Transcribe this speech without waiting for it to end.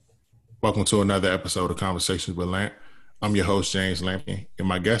Welcome to another episode of Conversations with Lamp. I'm your host, James Lampkin, and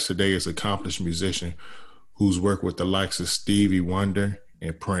my guest today is an accomplished musician who's worked with the likes of Stevie Wonder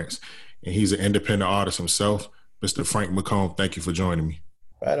and Prince. And he's an independent artist himself. Mr. Frank McComb, thank you for joining me.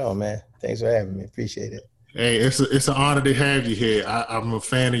 Right on, man. Thanks for having me. Appreciate it. Hey, it's an honor to have you here. I'm a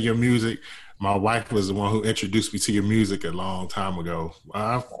fan of your music. My wife was the one who introduced me to your music a long time ago.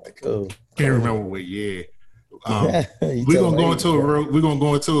 I Cool. can't remember what year. We're Gonna go into it. We're gonna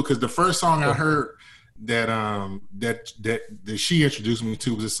go into it because the first song I heard that she introduced me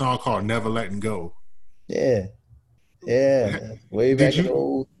to was a song called "Never Letting Go." Yeah. Way back in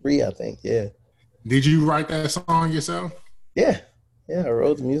 '03, I think. Yeah. Did you write that song yourself? Yeah. I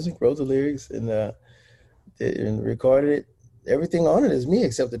wrote the music, wrote the lyrics, and recorded it. Everything on it is me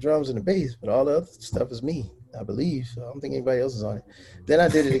except the drums and the bass, but all the other stuff is me, I believe. So I don't think anybody else is on it. Then I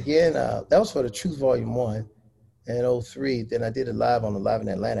did it again. That was for the Truth Volume 1 in '03. Then I did it live on the Live in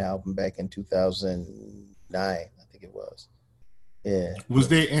Atlanta album back in 2009, I think it was. Yeah. Was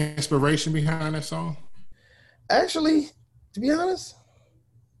there inspiration behind that song? Actually, to be honest,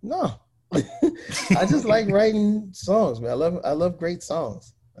 no. I just like writing songs, man. I love great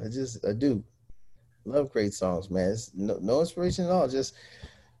songs. I do. Love great songs, man. It's no inspiration at all. Just,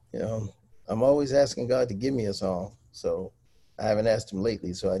 I'm always asking God to give me a song. So I haven't asked him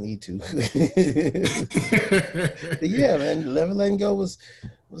lately, so I need to. But yeah, man, Never Letting Go was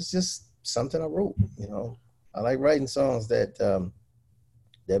just something I wrote. I like writing songs that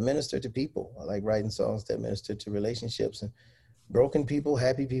minister to people. I like writing songs that minister to relationships and broken people,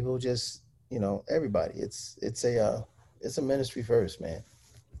 happy people, just, everybody. It's a ministry first, man.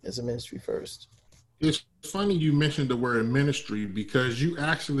 It's a ministry first. It's funny you mentioned the word ministry because you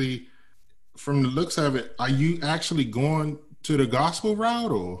actually, from the looks of it, are you actually going to the gospel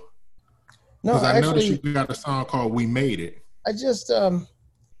route or? No, because I noticed you got a song called "We Made It." I just, I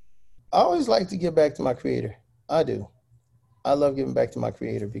always like to give back to my creator. I do. I love giving back to my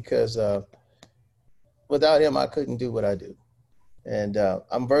creator because without him, I couldn't do what I do. And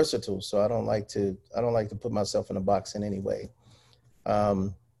I'm versatile, so I don't like to put myself in a box in any way.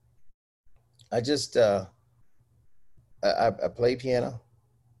 I just I play piano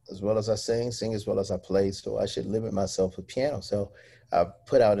as well as I sing as well as I play. So I should limit myself with piano. So I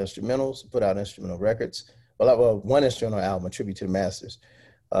put out instrumentals, put out instrumental records. Well, one instrumental album, a tribute to the masters.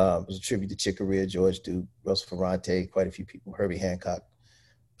 It was a tribute to Chick Corea, George Duke, Russell Ferrante, quite a few people, Herbie Hancock,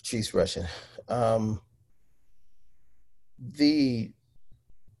 Patrice Rushen. All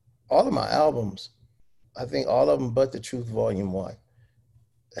of my albums, I think all of them but the Truth Volume 1,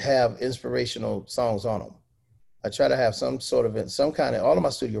 have inspirational songs on them. I try to have some kind of, all of my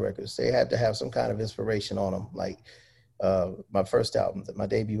studio records, they have to have some kind of inspiration on them. Like my first album, my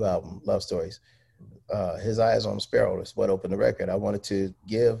debut album, Love Stories, His Eyes on the Sparrow is what opened the record. I wanted to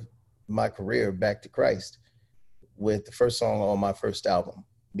give my career back to Christ with the first song on my first album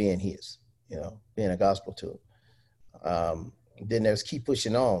being his, being a gospel to him. Then there's Keep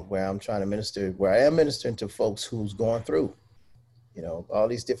Pushing On, where I'm trying to minister, where I am ministering to folks who's going through, all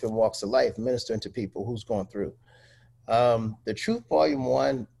these different walks of life, ministering to people who's going through. The Truth Volume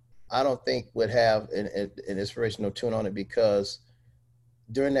 1, I don't think would have an inspirational tune on it because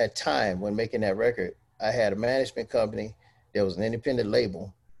during that time when making that record, I had a management company, there was an independent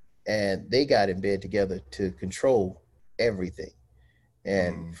label, and they got in bed together to control everything.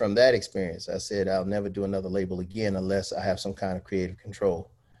 And from that experience, I said, I'll never do another label again unless I have some kind of creative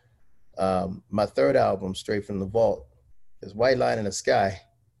control. My third album, Straight from the Vault, is White Line in the Sky.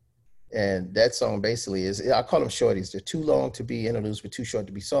 And that song basically is, I call them shorties. They're too long to be interludes, but too short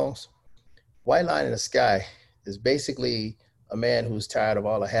to be songs. White Line in the Sky is basically a man who's tired of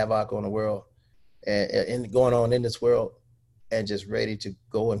all the havoc on the world and going on in this world and just ready to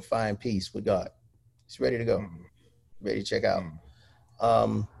go and find peace with God. He's ready to go, ready to check out.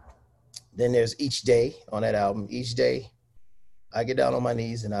 Then there's Each Day on that album. Each day, I get down on my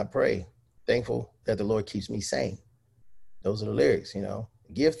knees and I pray, thankful that the Lord keeps me sane. Those are the lyrics,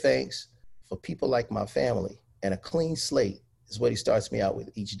 Give thanks for people like my family, and a clean slate is what he starts me out with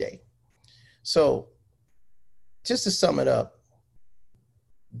each day. So just to sum it up,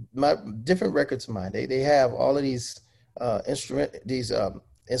 my different records of mine, they have all of these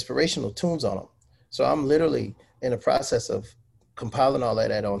inspirational tunes on them. So I'm literally in the process of compiling all of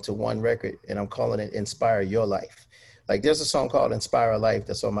that onto one record, and I'm calling it Inspire Your Life. Like there's a song called Inspire a Life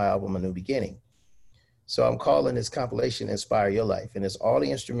that's on my album, A New Beginning. So I'm calling this compilation Inspire Your Life. And it's all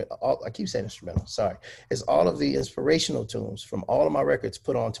the I keep saying instrumental, sorry. It's all of the inspirational tunes from all of my records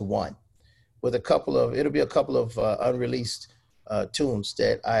put onto one with it'll be a couple of unreleased tunes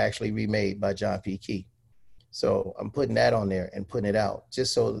that I actually remade by John P. Key. So I'm putting that on there and putting it out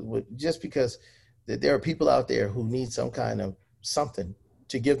just because there are people out there who need some kind of something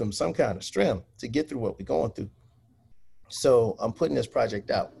to give them some kind of strength to get through what we're going through. So I'm putting this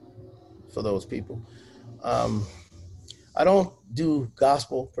project out for those people. I don't do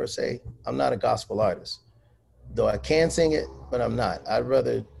gospel per se. I'm not a gospel artist, though I can sing it, but I'm not. I'd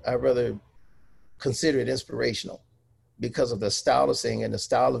rather consider it inspirational because of the style of singing and the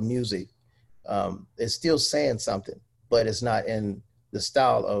style of music. It's still saying something, but it's not in the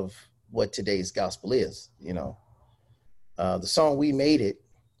style of what today's gospel is. The song "We Made It"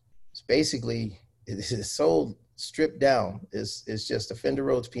 is basically it's so stripped down. It's just a Fender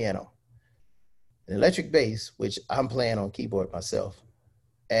Rhodes piano, an electric bass, which I'm playing on keyboard myself,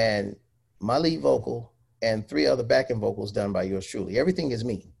 and my lead vocal and 3 other backing vocals done by yours truly. Everything is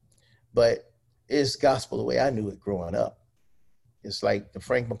me, but it's gospel the way I knew it growing up. It's like the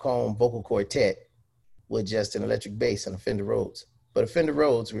Frank McComb vocal quartet with just an electric bass and a Fender Rhodes, but a Fender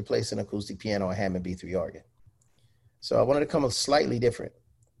Rhodes replaced an acoustic piano and Hammond B3 organ. So I wanted to come slightly different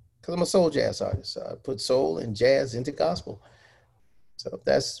because I'm a soul jazz artist. So I put soul and jazz into gospel. So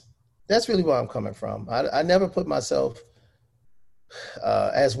that's really where I'm coming from. I never put myself,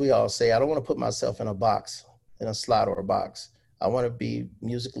 as we all say, I don't want to put myself in a box, in a slot or a box. I want to be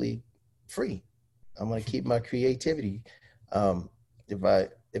musically free. I want to keep my creativity.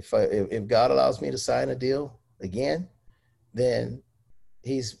 If God allows me to sign a deal again, then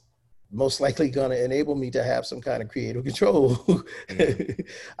he's most likely going to enable me to have some kind of creative control.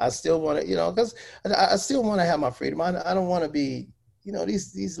 I still want to, because I still want to have my freedom. I don't want to be,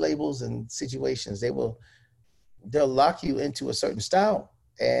 these labels and situations, they'll lock you into a certain style,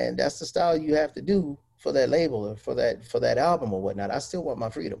 and that's the style you have to do for that label or for that album or whatnot. I still want my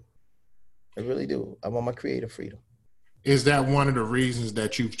freedom. I really do. I want my creative freedom. Is that one of the reasons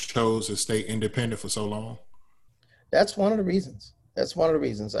that you've chose to stay independent for so long? That's one of the reasons. I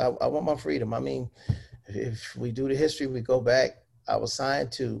want my freedom. I mean, if we do the history, we go back, I was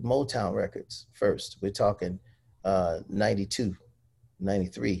signed to Motown Records first. We're talking 92,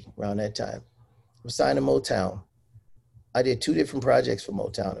 93, around that time. I was signed to Motown. I did 2 different projects for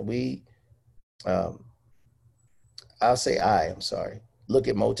Motown. And we, I'm sorry, look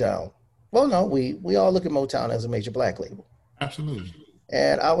at Motown. Well, no, we all look at Motown as a major black label. Absolutely.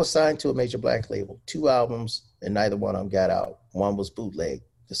 And I was signed to a major black label, 2 albums, and neither one of them got out. One was bootleg.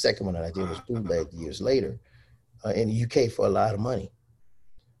 The second one that I did was bootleg years later in the UK for a lot of money.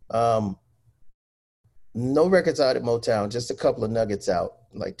 No records out at Motown, just a couple of nuggets out,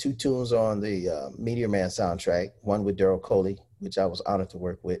 like 2 tunes on the Meteor Man soundtrack, one with Daryl Coley, which I was honored to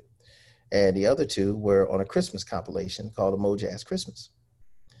work with, and the other 2 were on a Christmas compilation called the Mojazz Christmas.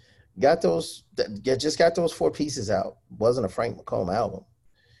 Just got those 4 pieces out. Wasn't a Frank McComb album.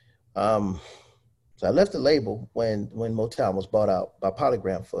 So I left the label when Motown was bought out by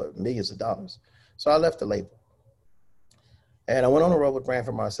Polygram for millions of dollars. So I left the label. And I went on the road with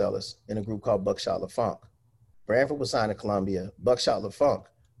Branford Marsalis in a group called Buckshot LaFunk. Branford was signed to Columbia. Buckshot LaFunk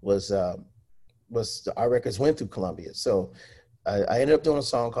was our records went through Columbia. So I ended up doing a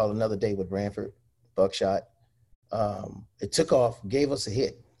song called Another Day with Branford, Buckshot. It took off, gave us a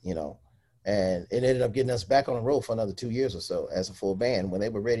hit, and it ended up getting us back on the road for another 2 years or so as a full band when they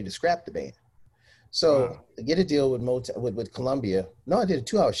were ready to scrap the band. So to get a deal with with Columbia, I did a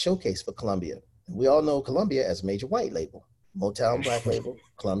 2-hour showcase for Columbia. We all know Columbia as a major white label. Motown black label,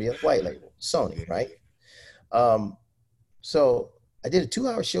 Columbia white label, Sony, right? So I did a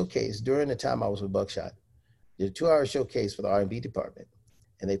 2-hour showcase during the time I was with Buckshot. Did a 2-hour showcase for the R&B department,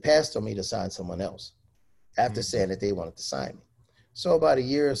 and they passed on me to sign someone else after saying that they wanted to sign me. So about a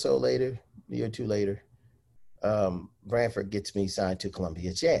year or 2 later, Branford gets me signed to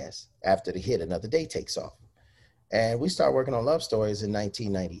Columbia Jazz after the hit Another Day takes off. And we start working on Love Stories in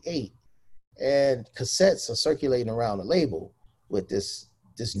 1998. And cassettes are circulating around the label with this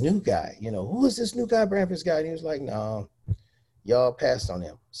new guy. Who is this new guy, Branford's guy? And he was like, no, y'all passed on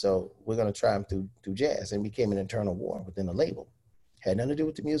him. So we're going to try him through jazz. And it became an internal war within the label. Had nothing to do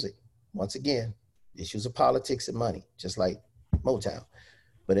with the music. Once again, issues of politics and money, just like Motown.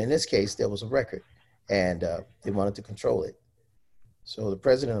 But in this case, there was a record, and they wanted to control it. So the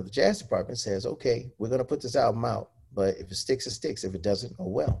president of the jazz department says, okay, we're going to put this album out, but if it sticks, it sticks. If it doesn't, oh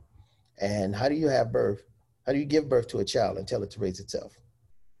well. And how do you have birth? How do you give birth to a child and tell it to raise itself?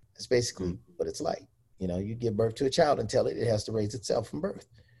 That's basically what it's like. You give birth to a child and tell it has to raise itself from birth.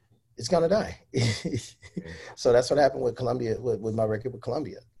 It's going to die. So that's what happened with Columbia, with my record with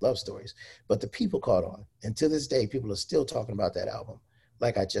Columbia, Love Stories. But the people caught on. And to this day, people are still talking about that album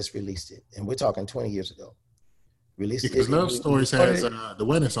like I just released it. And we're talking 20 years ago. Because Love Stories has the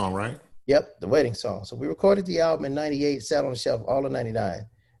wedding song, right? Yep, the wedding song. So we recorded the album in 98, sat on the shelf all of 99,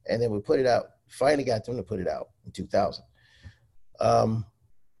 and then we put it out. Finally got them to put it out in 2000.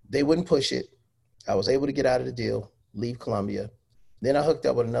 They wouldn't push it. I was able to get out of the deal, leave Columbia. Then I hooked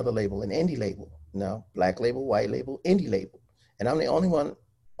up with another label, an indie label. Now, black label, white label, indie label. And I'm the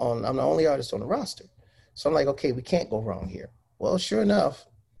only artist on the roster. So I'm like, okay, we can't go wrong here. Well, sure enough,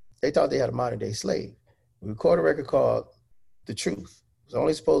 they thought they had a modern day slave. We recorded a record called The Truth. It was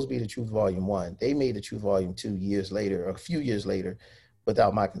only supposed to be The Truth Volume 1. They made The Truth Volume 2 years later, or a few years later,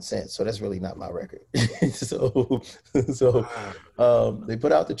 without my consent. So that's really not my record. so they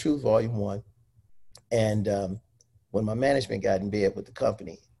put out The Truth Volume 1. And when my management got in bed with the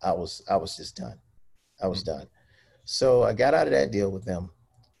company, I was just done. I was done. So I got out of that deal with them.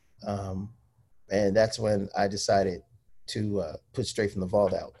 And that's when I decided to put Straight from the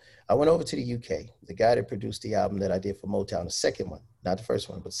Vault out. I went over to the UK. The guy that produced the album that I did for Motown, the second one, not the first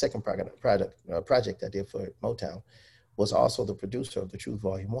one, but the second project I did for Motown, was also the producer of The Truth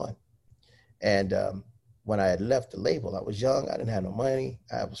Volume 1. And when I had left the label, I was young. I didn't have no money.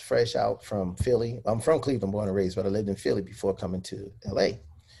 I was fresh out from Philly. I'm from Cleveland, born and raised, but I lived in Philly before coming to LA.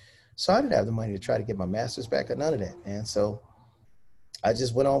 So I didn't have the money to try to get my master's back or none of that, man. So I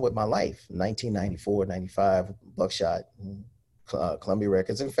just went on with my life. 1994, 95, Buckshot, Columbia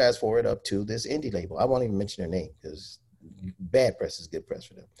Records, and fast forward up to this indie label. I won't even mention their name because bad press is good press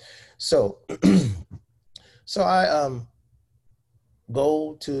for them. So, so I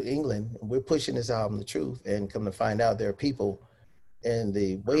go to England. We're pushing this album, The Truth, and come to find out there are people in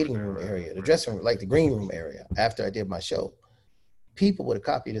the waiting room area, the dressing room, like the green room area, after I did my show. People with a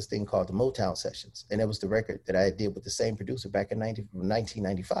copy of this thing called the Motown Sessions. And it was the record that I did with the same producer back in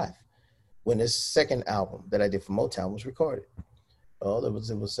 1995, when this second album that I did for Motown was recorded. Well, it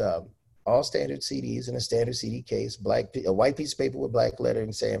was all standard CDs in a standard CD case, a white piece of paper with black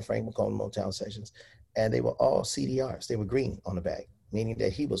lettering saying Frank McCombs Motown Sessions. And they were all CDRs. They were green on the back, meaning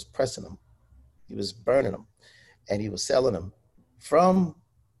that he was pressing them. He was burning them. And he was selling them from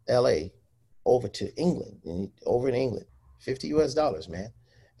LA over to England, over in England. $50 US, man.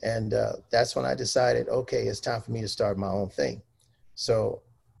 And that's when I decided, okay, it's time for me to start my own thing. So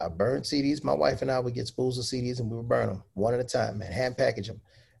I burned CDs. My wife and I would get spools of CDs and we would burn them one at a time, man, hand package them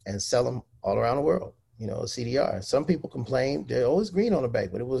and sell them all around the world, CDR. Some people complain, they're always green on the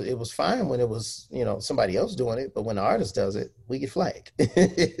back, but it was fine when it was, somebody else doing it. But when the artist does it, we get flagged.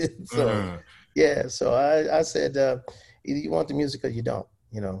 Yeah. So I said, either you want the music or you don't,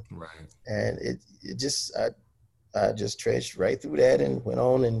 Right. And I just trudged right through that and went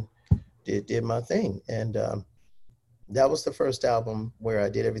on and did my thing. And that was the first album where I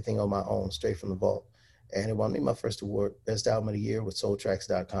did everything on my own, straight from the vault. And it won me my first award, Best Album of the Year with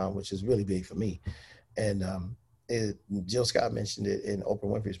SoulTracks.com, which is really big for me. And Jill Scott mentioned it in Oprah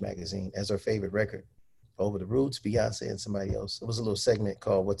Winfrey's magazine as her favorite record. Over the Roots, Beyonce, and somebody else. It was a little segment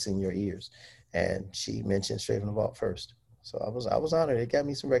called What's in Your Ears. And she mentioned Straight from the Vault first. So I was honored. It got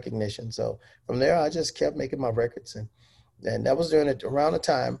me some recognition. So from there, I just kept making my records. And that was around the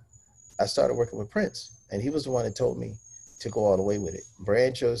time I started working with Prince. And he was the one that told me to go all the way with it.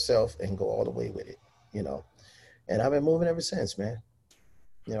 Brand yourself and go all the way with it, And I've been moving ever since, man.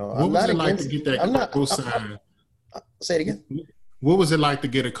 What was it like to get that cosign? Say it again. What was it like to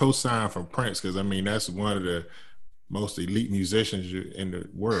get a cosign from Prince? Because, that's one of the most elite musicians in the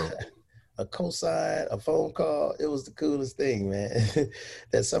world. A cosign, a phone call, it was the coolest thing, man.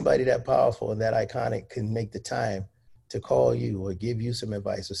 That somebody that powerful and that iconic can make the time to call you or give you some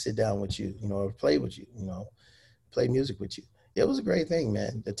advice or sit down with you, or play with you, play music with you. It was a great thing,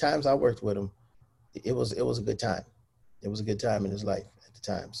 man. The times I worked with him, it was a good time. It was a good time in his life at the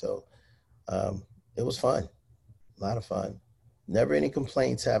time. So it was fun, a lot of fun. Never any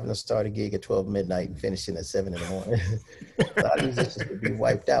complaints having to start a gig at 12 midnight and finishing at 7 in the morning. A lot of musicians would be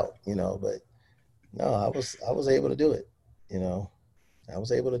wiped out, but no, I was able to do it, I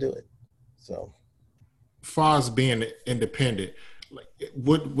was able to do it. So as far as being independent, like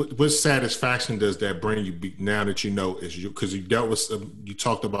what satisfaction does that bring you now that is you, because you dealt with you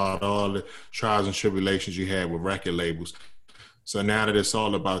talked about all the trials and tribulations you had with record labels. So now that it's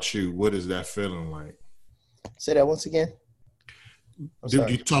all about you, what is that feeling like? Say that once again.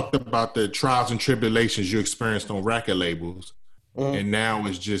 You talked about the trials and tribulations you experienced on record labels, and now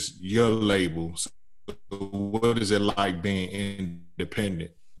it's just your labels. So what is it like being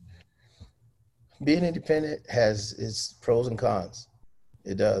independent? Being independent has its pros and cons.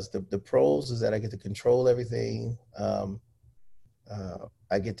 It does. The pros is that I get to control everything.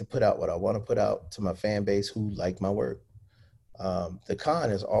 I get to put out what I want to put out to my fan base who like my work. The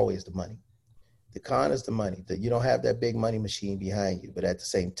con is always the money. The con is the money, that you don't have that big money machine behind you, but at the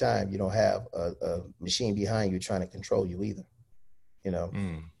same time, you don't have a machine behind you trying to control you either. You know,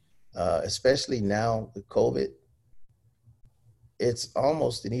 especially now with COVID, it's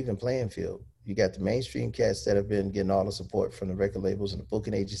almost an even playing field. You got the mainstream cats that have been getting all the support from the record labels and the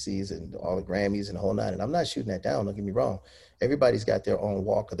booking agencies and all the Grammys and the whole nine. And I'm not shooting that down, don't get me wrong. Everybody's got their own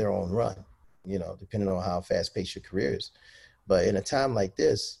walk or their own run, you know, depending on how fast paced your career is. But in a time like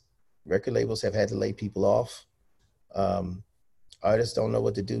this, record labels have had to lay people off. Artists don't know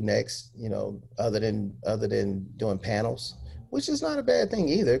what to do next, you know, other than doing panels, which is not a bad thing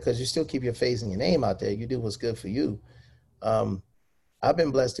either, because you still keep your face and your name out there. You do what's good for you. I've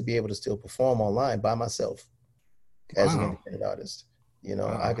been blessed to be able to still perform online by myself as an independent artist. You know,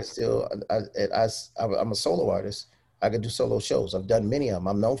 I can still, I'm a solo artist. I could do solo shows. I've done many of them.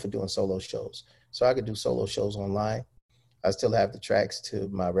 I'm known for doing solo shows. So I could do solo shows online. I still have the tracks to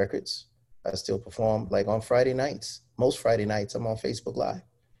my records. I still perform like on Friday nights. Most Friday nights, I'm on Facebook Live.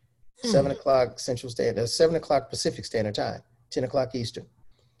 7 o'clock Central Standard, 7 o'clock Pacific Standard Time, 10 o'clock Eastern.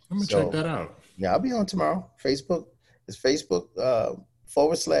 I'm gonna check that out. Yeah, I'll be on tomorrow. Facebook. It's Facebook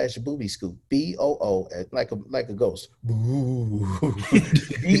 /Booby Scoop. BOO, like a ghost.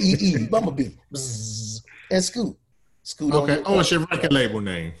 BEE, Bumblebee. Bzzz, and Scoop. Scoop. Okay. Oh, it's your record label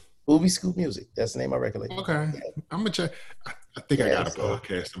name. Booby Scoop Music. That's the name of my record label. Okay. Yeah. I'm gonna check. I think I got a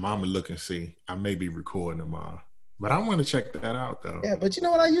podcast. I'm gonna look and see. I may be recording tomorrow. But I want to check that out though. Yeah, but you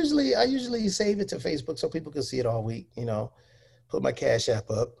know what? I usually save it to Facebook so people can see it all week, you know. Put my Cash App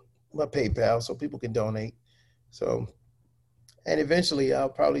up, my PayPal, so people can donate. So, and eventually I'll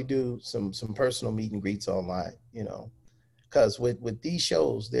probably do some personal meet and greets online, you know, because with these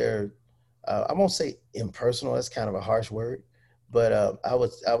shows, they're I won't say impersonal. That's kind of a harsh word, but I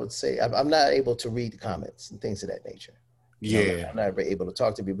would say I'm not able to read the comments and things of that nature. Yeah, I'm not able to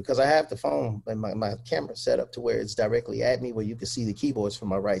talk to people because I have the phone and my camera set up to where it's directly at me, where you can see the keyboards from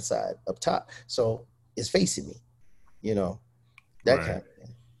my right side up top, so it's facing me, you know, that kind of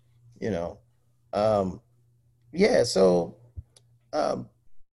thing, you know. Yeah, so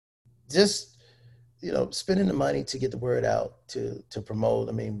just, you know, spending the money to get the word out, to promote.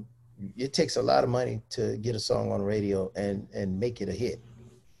 I mean, it takes a lot of money to get a song on the radio and make it a hit.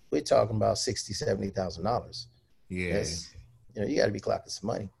 We're talking about $60,000, $70,000. Yeah, you know, you got to be clocking some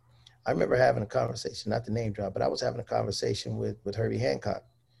money. I remember having a conversation, not the name drop, but I was having a conversation with Herbie Hancock.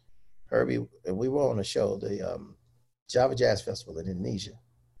 Herbie, we were on a show, the Java Jazz Festival in Indonesia,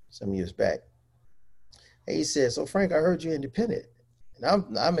 some years back. And he said, "So Frank, I heard you're independent."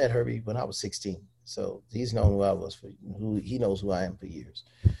 And I met Herbie when I was 16. So he's known who I was he knows who I am for years.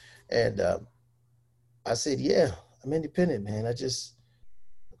 And I said, "Yeah, I'm independent, man. I just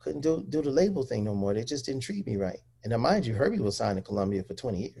couldn't do the label thing no more. They just didn't treat me right." And now, mind you, Herbie was signed to Columbia for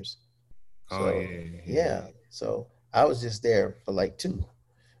 20 years. So, yeah. So I was just there for like 2.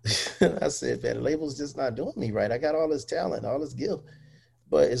 I said, "Man, the label's just not doing me right. I got all this talent, all this gift,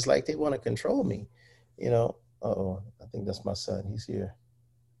 but it's like they want to control me, you know." Uh-oh, I think that's my son. He's here.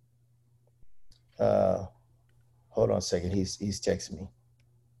 Hold on a second. He's texting me.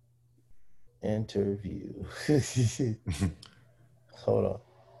 Interview. Hold on.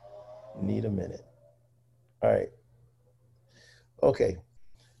 Need a minute. All right. Okay.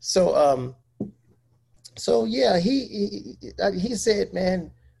 So yeah, he said,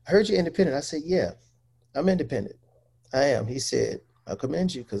 "Man, I heard you're independent." I said, "Yeah, I'm independent. I am." He said, "I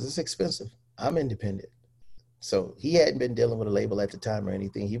commend you because it's expensive. I'm independent." So he hadn't been dealing with a label at the time or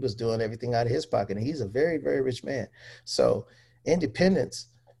anything. He was doing everything out of his pocket, and he's a very, very rich man. So independence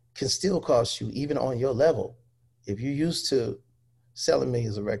can still cost you, even on your level. If you're used to selling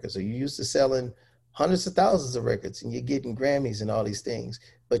millions of records, or you're used to selling hundreds of thousands of records and you're getting Grammys and all these things,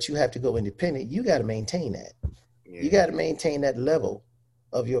 but you have to go independent, you got to maintain that. Yeah. You got to maintain that level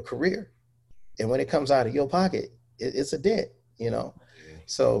of your career. And when it comes out of your pocket, it's a debt, you know? Yeah.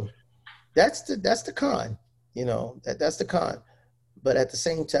 So that's the con, you know, that's the con. But at the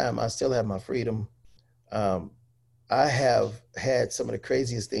same time, I still have my freedom. I have had some of the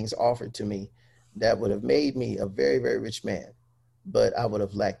craziest things offered to me that would have made me a very, very rich man, but I would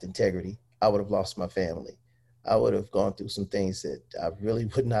have lacked integrity. I would have lost my family. I would have gone through some things that I really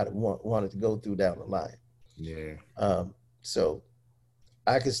would not have wanted to go through down the line. Yeah. So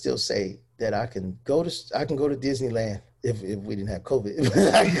I can still say that I can go to Disneyland if we didn't have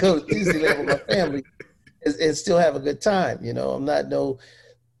COVID. I can go to Disneyland with my family and still have a good time. You know, I'm not no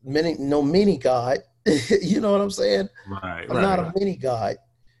mini God. You know what I'm saying? Right. I'm not a mini God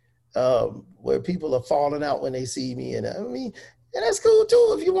where people are falling out when they see me. And I mean, and that's cool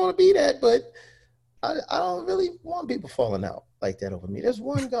too if you want to be that, but I don't really want people falling out. like that over me. There's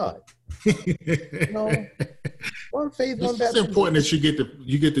one God, you know, one faith, one It's baptism. important that you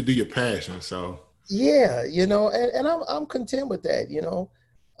get to do your passion. So Yeah, you know, and I'm content with that, you know.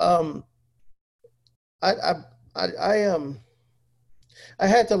 Um, I I I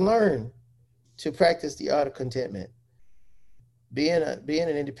had to learn to practice the art of contentment. Being an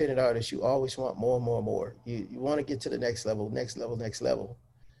independent artist, you always want more and more and more. You want to get to the next level, next level, next level.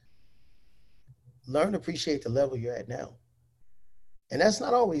 Learn to appreciate the level you're at now. And that's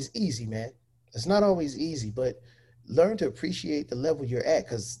not always easy, man. It's not always easy, but learn to appreciate the level you're at,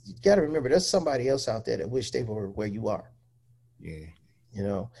 because you got to remember there's somebody else out there that wish they were where you are. yeah. You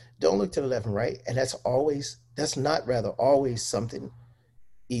know, don't look to the left and right. And that's not rather always something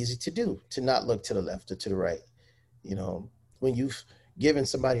easy to do, to not look to the left or to the right. You know, when you've given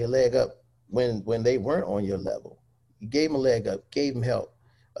somebody a leg up when they weren't on your level, you gave them a leg up, gave them help,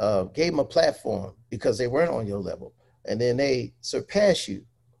 gave them a platform because they weren't on your level, and then they surpass you,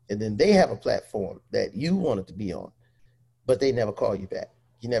 and then they have a platform that you wanted to be on, but they never call you back.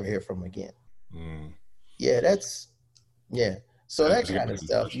 You never hear from them again. Mm. Yeah, yeah. So that kind of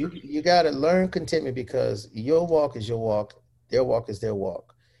stuff, you got to learn contentment, because your walk is your walk, their walk is their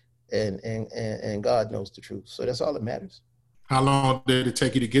walk, and God knows the truth. So that's all that matters. How long did it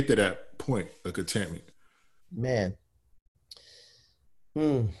take you to get to that point of contentment? Man,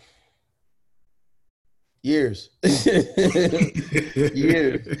 years,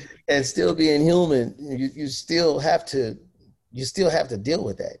 years, and still being human, you still have to deal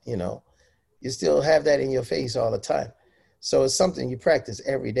with that. You know, you still have that in your face all the time. So it's something you practice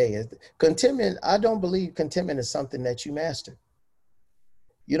every day. Contentment, I don't believe contentment is something that you master.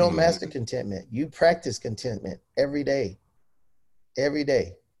 You don't master contentment. You practice contentment every day. Every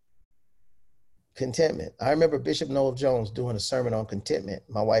day. Contentment. I remember Bishop Noel Jones doing a sermon on contentment.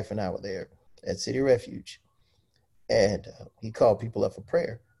 My wife and I were there at City Refuge. And he called people up for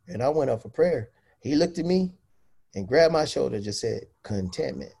prayer. And I went up for prayer. He looked at me and grabbed my shoulder and just said,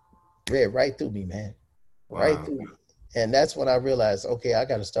 contentment. Read right through me, man. Right through me. And that's when I realized, okay, I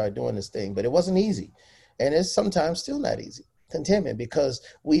got to start doing this thing. But it wasn't easy. And it's sometimes still not easy. Contentment, because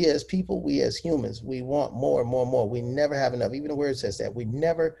we as people, we as humans, we want more and more and more. We never have enough. Even the word says that. We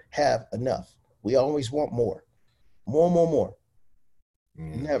never have enough. We always want more. More, more, more.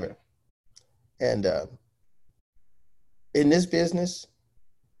 Never. And in this business,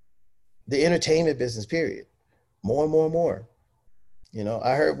 the entertainment business, period, more and more and more. You know,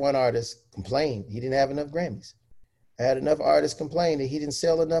 I heard one artist complain he didn't have enough Grammys. I had enough artists complain that he didn't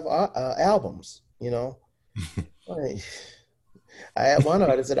sell enough albums, you know. I had one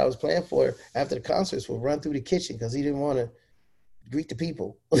artist that I was playing for after the concerts would run through the kitchen because he didn't want to greet the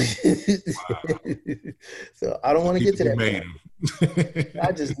people. So I don't want to get to that point.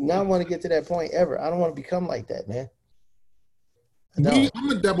 I just not want to get to that point ever. I don't want to become like that, man. I'm going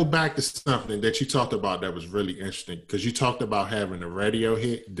to double back to something that you talked about that was really interesting, because you talked about having a radio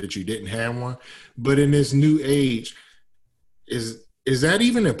hit that you didn't have one. But in this new age, is that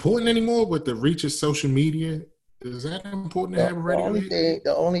even important anymore with the reach of social media? Is that important to have a radio hit?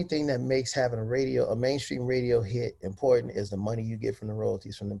 The only thing that makes having a mainstream radio hit important is the money you get from the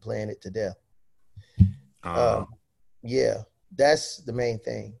royalties from them playing it to death. Yeah, that's the main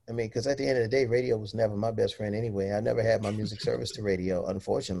thing. I mean, because at the end of the day, radio was never my best friend anyway. I never had my music service to radio,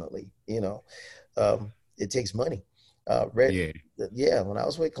 unfortunately. You know, it takes money. When I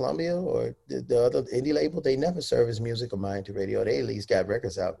was with Columbia or the other indie label, they never serviced music of mine to radio. They at least got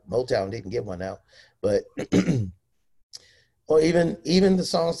records out. Motown didn't get one out, but or even the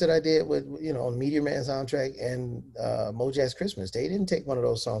songs that I did with, you know, Meteor Man soundtrack and Mojack's Christmas, they didn't take one of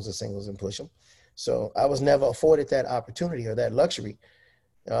those songs as singles and push them. So I was never afforded that opportunity or that luxury.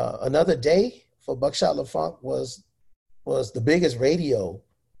 Another Day for Buckshot LaFunk was the biggest radio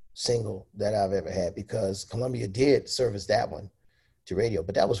single that I've ever had, because Columbia did service that one to radio,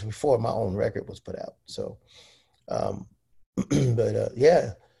 but that was before my own record was put out. So,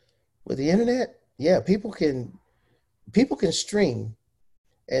 yeah, with the internet, yeah, people can stream,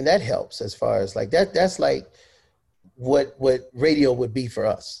 and that helps as far as like that. That's like what radio would be for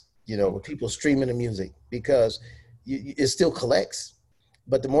us, you know, with people streaming the music, because it still collects,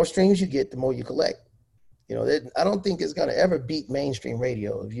 but the more streams you get, the more you collect. You know, I don't think it's going to ever beat mainstream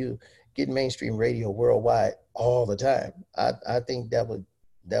radio. If you get mainstream radio worldwide all the time, I think that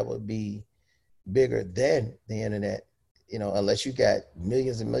would be bigger than the internet. You know, unless you got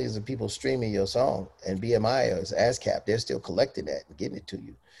millions and millions of people streaming your song, and BMI or ASCAP, they're still collecting that and getting it to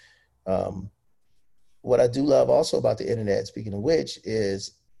you. What I do love also about the internet, speaking of which,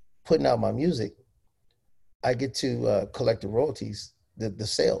 is putting out my music. I get to collect the royalties, the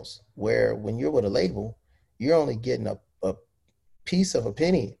sales, where when you're with a label, you're only getting a piece of a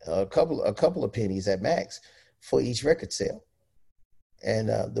penny, a couple of pennies at max for each record sale. And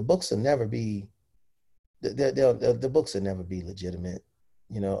the books will never be the books will never be legitimate,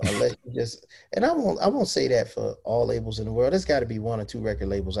 unless you just. And I won't say that for all labels in the world. There's got to be one or two record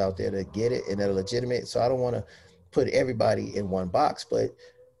labels out there that get it and that are legitimate. So I don't want to put everybody in one box, but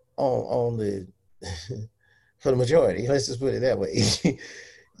on the for the majority, let's just put it that way.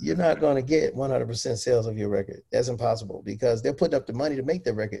 You're not going to get 100% sales of your record. That's impossible because they're putting up the money to make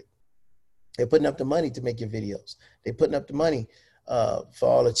the record. They're putting up the money to make your videos. They're putting up the money for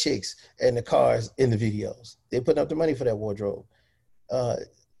all the chicks and the cars in the videos. They're putting up the money for that wardrobe.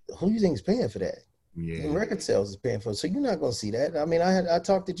 Who do you think is paying for that? Yeah. And record sales is paying for it. So you're not going to see that. I mean, I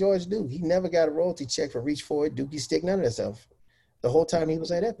talked to George Duke. He never got a royalty check for Reach For It, Dookie Stick, none of that stuff. The whole time he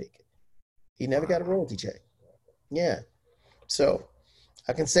was at Epic. He never got a royalty check. Yeah. So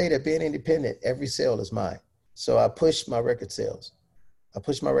I can say that being independent, every sale is mine. So I push my record sales.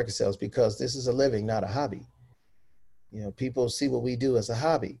 Because this is a living, not a hobby. People see what we do as a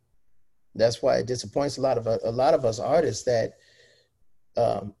hobby. That's why it disappoints a lot of us artists that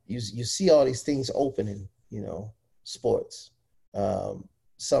you see all these things opening, sports,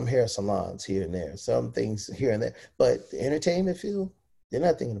 some hair salons here and there, some things here and there, but the entertainment field, they're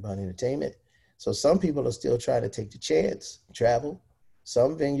not thinking about entertainment. So some people are still trying to take the chance, travel.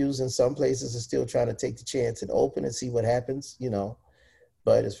 Some venues in some places are still trying to take the chance and open and see what happens,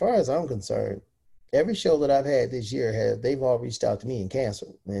 But as far as I'm concerned, every show that I've had this year, they've all reached out to me and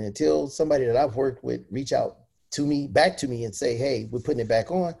canceled. And until somebody that I've worked with reach out to me, back to me and say, hey, we're putting it back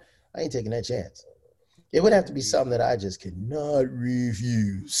on, I ain't taking that chance. It would have to be something that I just cannot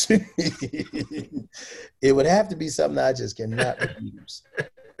refuse. It would have to be something that I just cannot refuse.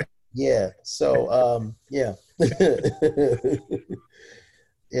 Yeah. So, yeah.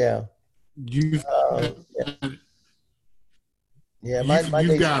 Yeah. You've got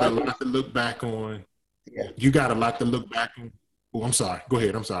a lot to look back on. Yeah. You got a lot to look back on. Oh, I'm sorry. Go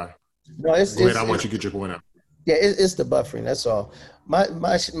ahead. I'm sorry. No, Go ahead. I want you to get your point out. Yeah, it's the buffering. That's all. My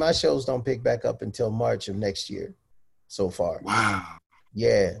shows don't pick back up until March of next year, so far. Wow.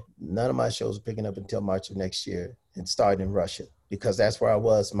 Yeah, none of my shows are picking up until March of next year, and starting in Russia, because that's where I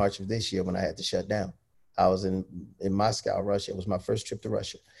was March of this year when I had to shut down. I was in Moscow, Russia. It was my first trip to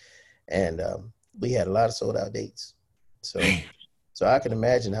Russia, and we had a lot of sold out dates. So I can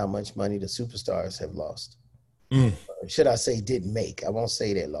imagine how much money the superstars have lost. Should I say didn't make? I won't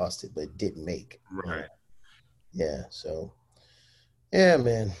say they lost it, but didn't make. Right. Yeah. So, yeah,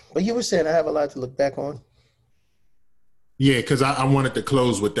 man. But you were saying I have a lot to look back on. Yeah, because I wanted to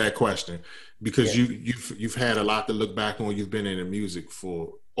close with that question, because you've had a lot to look back on. You've been in the music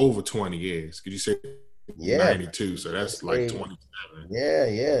for over 20 years. Could you say 92? So that's like 27. Yeah.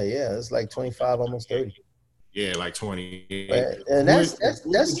 It's like 25, almost 30. Yeah, like 20. And that's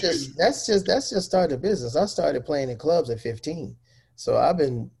just starting a business. I started playing in clubs at 15. So I've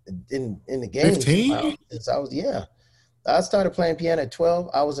been in the game 15 since I was I started playing piano at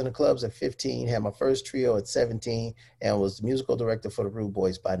 12. I was in the clubs at 15, had my first trio at 17, and was the musical director for the Rude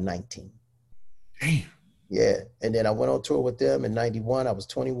Boys by 19. Damn. Yeah. And then I went on tour with them in 91. I was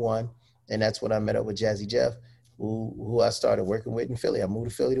 21. And that's when I met up with Jazzy Jeff, who I started working with in Philly. I moved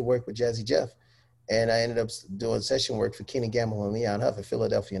to Philly to work with Jazzy Jeff. And I ended up doing session work for Kenny Gamble and Leon Huff at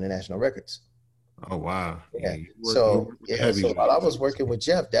Philadelphia International Records. Oh, wow. Yeah. So while I was working with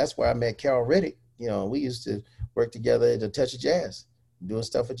Jeff, that's where I met Carol Riddick. We used to work together at the Touch of Jazz, doing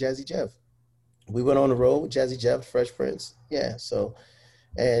stuff with Jazzy Jeff. We went on the road with Jazzy Jeff, Fresh Prince. Yeah. So,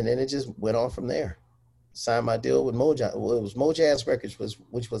 and then it just went on from there. Signed my deal with Mojo. Well, it was Mojazz Records,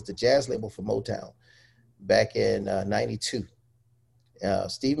 which was the jazz label for Motown back in 92.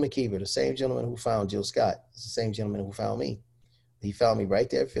 Steve McKeever, the same gentleman who found Jill Scott, is the same gentleman who found me. He found me right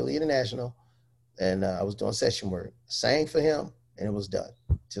there at Philly International, and I was doing session work. Sang for him, and it was done,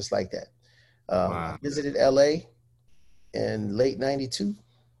 just like that. Wow. I visited LA in late 92,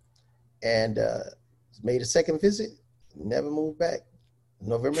 and made a second visit, never moved back.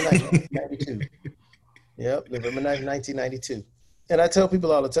 November 9th, 1992. Yep, November 9th, 1992. And I tell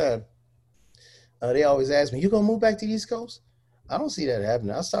people all the time, they always ask me, you gonna move back to the East Coast? I don't see that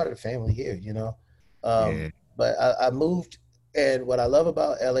happening. I started a family here, but I moved. And what I love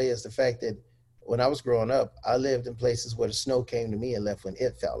about LA is the fact that when I was growing up, I lived in places where the snow came to me and left when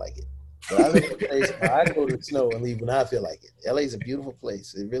it felt like it. But I live in a place where I go to the snow and leave when I feel like it. LA is a beautiful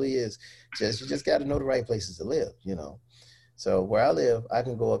place. It really is. You just got to know the right places to live, So where I live, I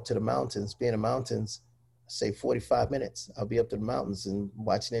can go up to the mountains, be in the mountains, say 45 minutes. I'll be up to the mountains and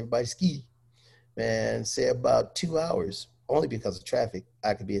watching everybody ski. Man, say about 2 hours, only because of traffic,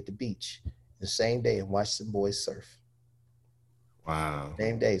 I could be at the beach the same day and watch some boys surf. Wow.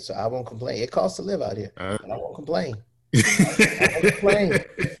 Same day. So I won't complain. It costs to live out here, Uh, but I won't complain. I won't complain.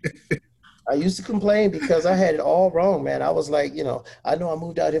 I used to complain because I had it all wrong, man. I was like, I know I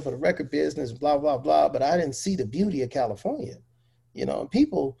moved out here for the record business, blah, blah, blah, but I didn't see the beauty of California. And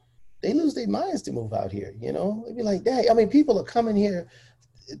people, they lose their minds to move out here, They'd be like, dang, I mean, people are coming here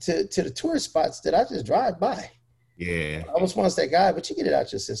to the tourist spots that I just drive by. yeah. I was once that guy, but you get it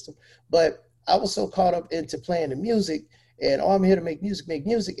out your system. But I was so caught up into playing the music and I'm here to make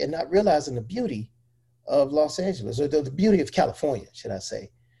music, and not realizing the beauty of Los Angeles, or the beauty of California, should I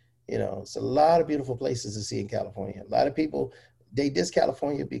say. It's a lot of beautiful places to see in California. A lot of people, they diss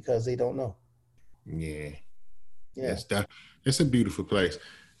California because they don't know. Yeah. Yeah. It's a beautiful place.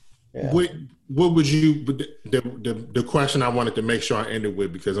 Yeah. What would you, the question I wanted to make sure I ended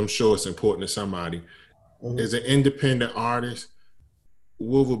with, because I'm sure it's important to somebody, as an independent artist,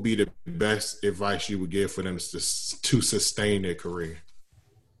 what would be the best advice you would give for them to sustain their career?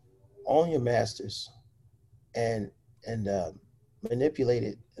 Own your masters and manipulate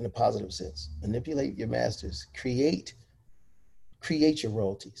it in a positive sense. Manipulate your masters. Create your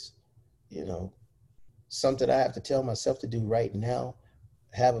royalties. Something I have to tell myself to do right now,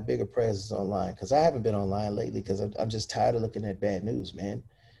 have a bigger presence online, because I haven't been online lately because I'm just tired of looking at bad news, man.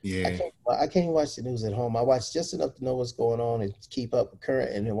 Yeah. I can't watch the news at home. I watch just enough to know what's going on and keep up with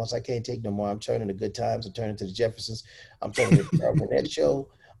current. And then once I can't take no more, I'm turning to Good Times. I'm turning to the Jeffersons. I'm turning to the Carol Burnett Show.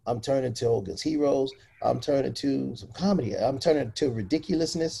 I'm turning to Hogan's Heroes. I'm turning to some comedy. I'm turning to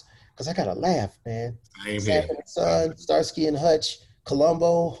ridiculousness because I gotta laugh, man. Same here. Sanford and Son, Starsky and Hutch,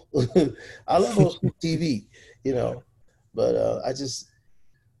 Columbo. I love old school TV, but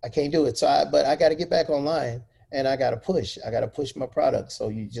I can't do it. But I got to get back online, and I got to push. I got to push my product. So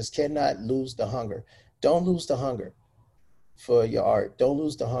you just cannot lose the hunger. Don't lose the hunger for your art. Don't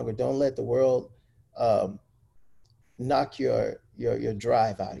lose the hunger. Don't let the world knock your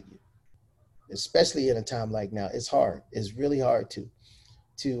drive out of you. Especially in a time like now, it's hard. It's really hard to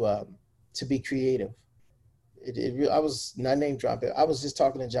be creative. I was not name dropping. I was just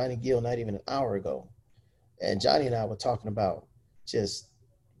talking to Johnny Gill not even an hour ago, and Johnny and I were talking about just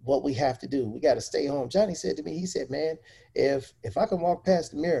what we have to do. We got to stay home. Johnny said to me, he said, man, if I can walk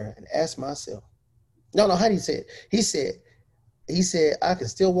past the mirror and ask myself, no, how do you say it? He said, I can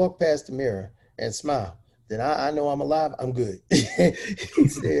still walk past the mirror and smile. Then I know I'm alive. I'm good. he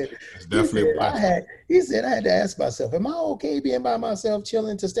said, I had to ask myself, am I okay being by myself,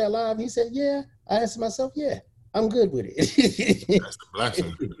 chilling to stay alive? He said, yeah. I asked myself, yeah, I'm good with it. That's a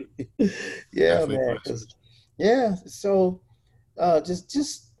blessing. Yeah, definitely, man. Yeah. So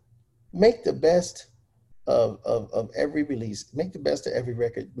just make the best of every release. Make the best of every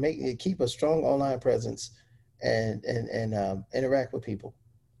record. Keep a strong online presence and interact with people.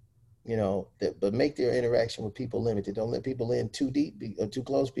 But make their interaction with people limited. Don't let people in too deep or too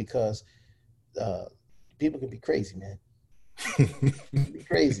close, because people can be crazy, man. Be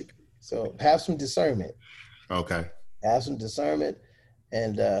crazy. So have some discernment. Okay. Have some discernment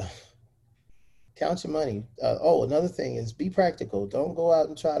and count your money. Another thing is be practical. Don't go out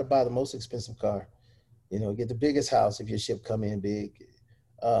and try to buy the most expensive car. Get the biggest house if your ship come in big.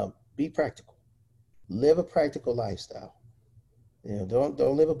 Be practical. Live a practical lifestyle. Don't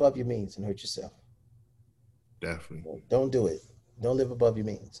live above your means and hurt yourself. Definitely. Don't do it. Don't live above your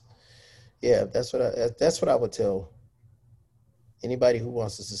means. Yeah, that's what I would tell anybody who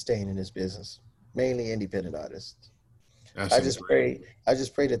wants to sustain in this business, mainly independent artists. I just pray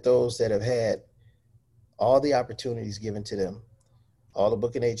that those that have had all the opportunities given to them, all the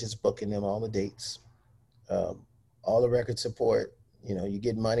booking agents booking them, all the dates, all the record support, you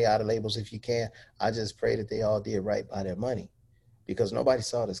get money out of labels if you can. I just pray that they all did right by their money, because nobody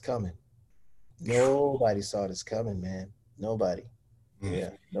saw this coming. Nobody saw this coming, man. Nobody. Yeah,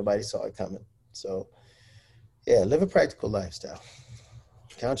 nobody saw it coming. So, yeah, live a practical lifestyle.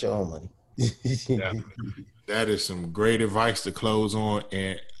 Count your own money. That is some great advice to close on.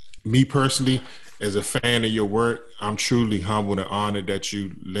 And me personally, as a fan of your work, I'm truly humbled and honored that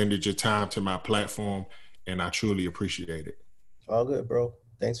you lended your time to my platform, and I truly appreciate it. All good, bro.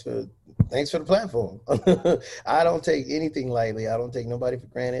 Thanks for the platform. I don't take anything lightly. I don't take nobody for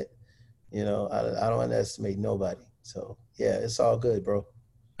granted. I don't underestimate nobody. So yeah, it's all good, bro.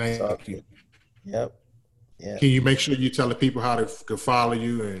 Thank you. Good. Yep. Yeah. Can you make sure you tell the people how to follow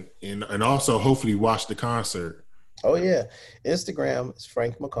you and also hopefully watch the concert? Oh yeah, Instagram is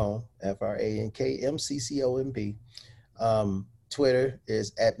Frank McComb, FrankMccomb. Twitter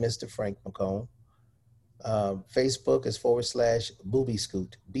is at Mr. Frank McComb. Facebook is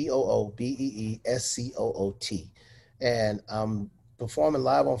 /BoobeeScoot, BOOBEESCOOT. And I'm performing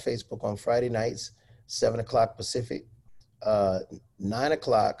live on Facebook on Friday nights, 7 o'clock Pacific, 9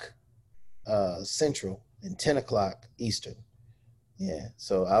 o'clock Central and 10 o'clock Eastern. Yeah.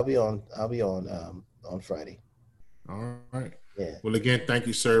 So I'll be on Friday. All right. Yeah. Well, again, thank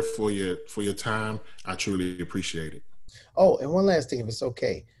you, sir, for your time. I truly appreciate it. Oh, and one last thing, if it's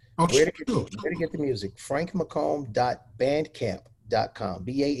okay. Oh, Where to sure. get the music? frankmccomb.bandcamp.com.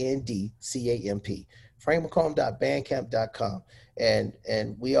 BANDCAMP. frankmccomb.bandcamp.com.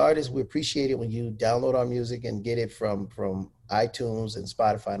 And we artists, we appreciate it when you download our music and get it from iTunes and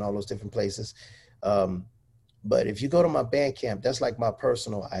Spotify and all those different places. But if you go to my Bandcamp, that's like my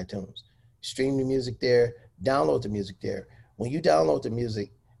personal iTunes. Stream the music there, download the music there. When you download the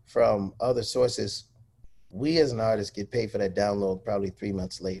music from other sources, we as an artist get paid for that download probably 3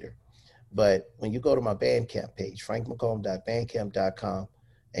 months later. But when you go to my Bandcamp page, frankmccomb.bandcamp.com,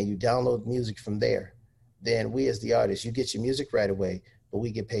 and you download music from there, then we as the artists, you get your music right away, but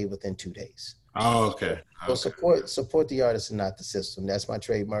we get paid within 2 days. Oh, okay. So support the artist and not the system. That's my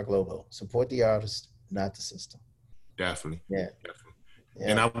trademark logo. Support the artist, not the system. Definitely. Yeah. Definitely. Yeah.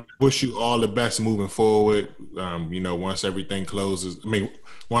 And I wish you all the best moving forward. Once everything closes,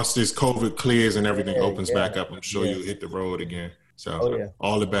 once this COVID clears and everything opens back up, I'm sure you'll hit the road again. So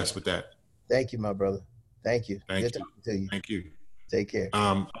all the best with that. Thank you, my brother. Thank you. Thank Good you. talking to you. Thank you. Take care.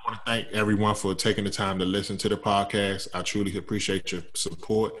 I want to thank everyone for taking the time to listen to the podcast. I truly appreciate your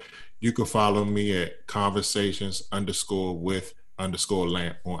support. You can follow me at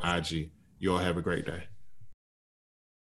conversations_with_lamp on IG. You all have a great day.